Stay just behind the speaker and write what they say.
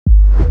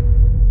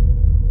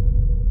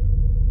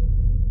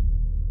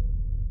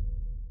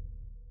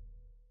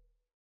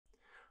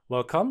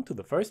Welcome to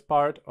the first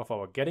part of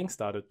our Getting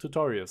Started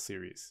tutorial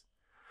series.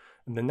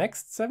 In the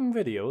next 7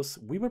 videos,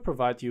 we will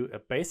provide you a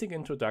basic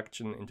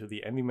introduction into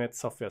the ENVI-met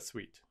software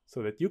suite,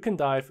 so that you can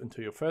dive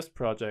into your first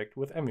project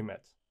with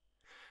ENVI-met.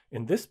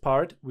 In this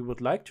part, we would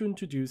like to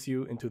introduce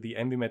you into the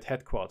ENVI-met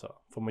Headquarter,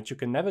 from which you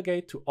can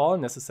navigate to all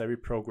necessary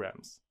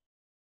programs.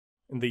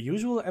 In the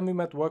usual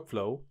ENVI-met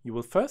workflow, you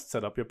will first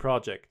set up your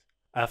project.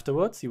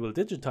 Afterwards, you will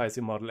digitize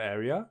your model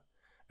area,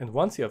 and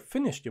once you have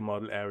finished your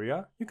model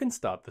area, you can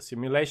start the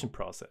simulation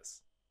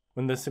process.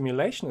 When the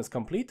simulation is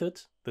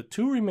completed, the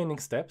 2 remaining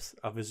steps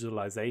are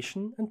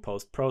visualization and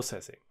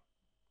post-processing.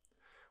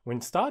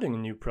 When starting a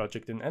new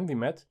project in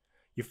ENVI-met,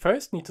 you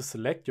first need to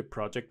select your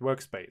project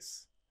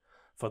workspace.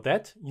 For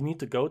that, you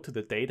need to go to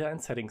the Data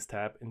and Settings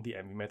tab in the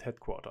ENVI-met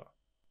Headquarter.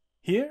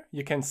 Here,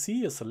 you can see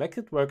your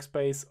selected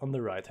workspace on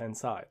the right-hand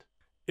side.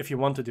 If you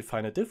want to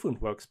define a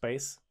different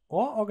workspace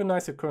or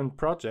organize your current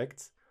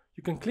projects,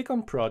 you can click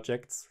on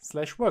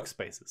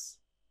Projects/Workspaces.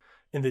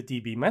 In the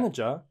DB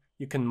Manager,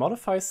 you can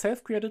modify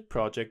self-created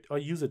project or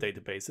user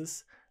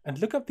databases and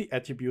look up the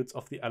attributes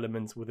of the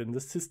elements within the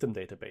system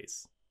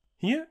database.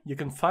 Here, you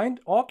can find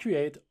or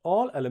create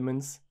all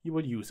elements you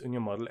will use in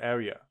your model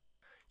area.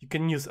 You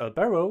can use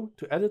Albero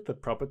to edit the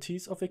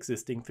properties of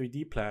existing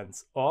 3D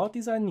plans or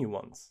design new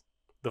ones.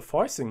 The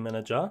Forcing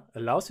Manager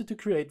allows you to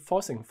create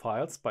forcing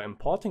files by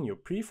importing your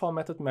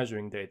pre-formatted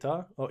measuring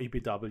data or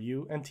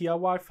EPW and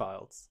TRY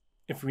files.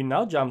 If we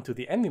now jump to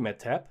the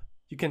ENVI-met tab,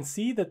 you can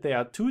see that there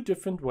are 2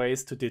 different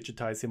ways to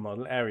digitize your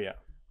model area.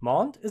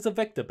 Mount is a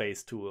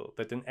vector-based tool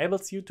that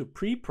enables you to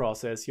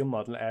pre-process your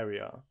model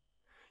area.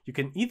 You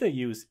can either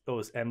use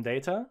OSM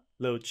data,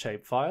 load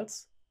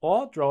shapefiles,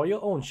 or draw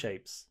your own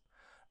shapes.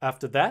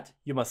 After that,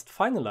 you must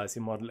finalize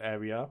your model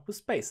area with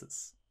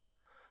Spaces.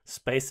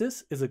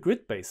 Spaces is a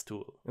grid-based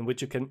tool in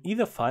which you can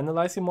either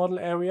finalize your model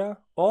area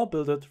or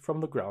build it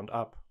from the ground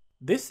up.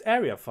 This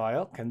area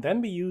file can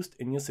then be used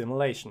in your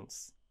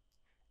simulations.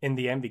 In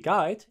the ENVI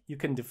Guide, you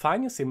can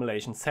define your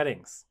simulation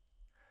settings.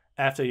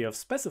 After you have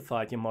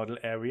specified your model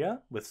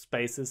area with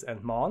Spaces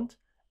and Mount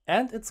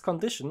and its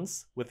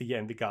conditions with the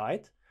ENVI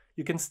Guide,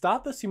 you can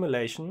start the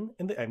simulation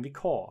in the ENVI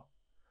Core.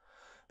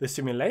 The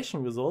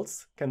simulation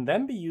results can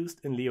then be used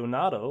in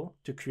Leonardo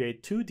to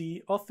create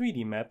 2D or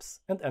 3D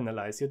maps and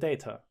analyze your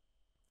data.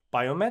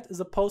 ENVI-met is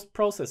a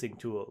post-processing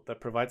tool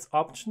that provides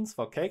options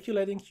for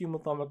calculating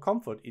human thermal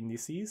comfort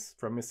indices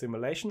from your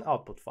simulation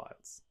output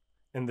files.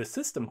 In the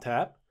System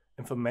tab,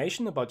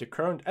 information about your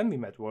current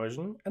ENVI-met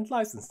version and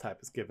license type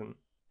is given.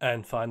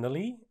 And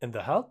finally, in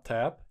the Help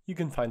tab, you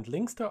can find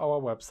links to our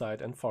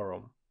website and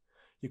forum.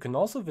 You can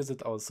also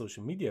visit our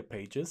social media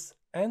pages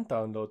and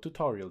download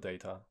tutorial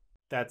data.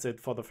 That's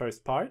it for the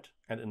first part,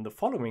 and in the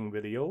following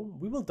video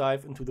we will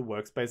dive into the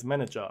Workspace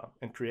Manager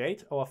and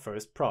create our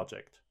first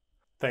project.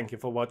 Thank you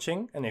for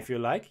watching, and if you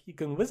like, you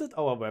can visit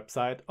our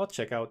website or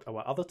check out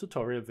our other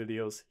tutorial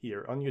videos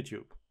here on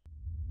YouTube.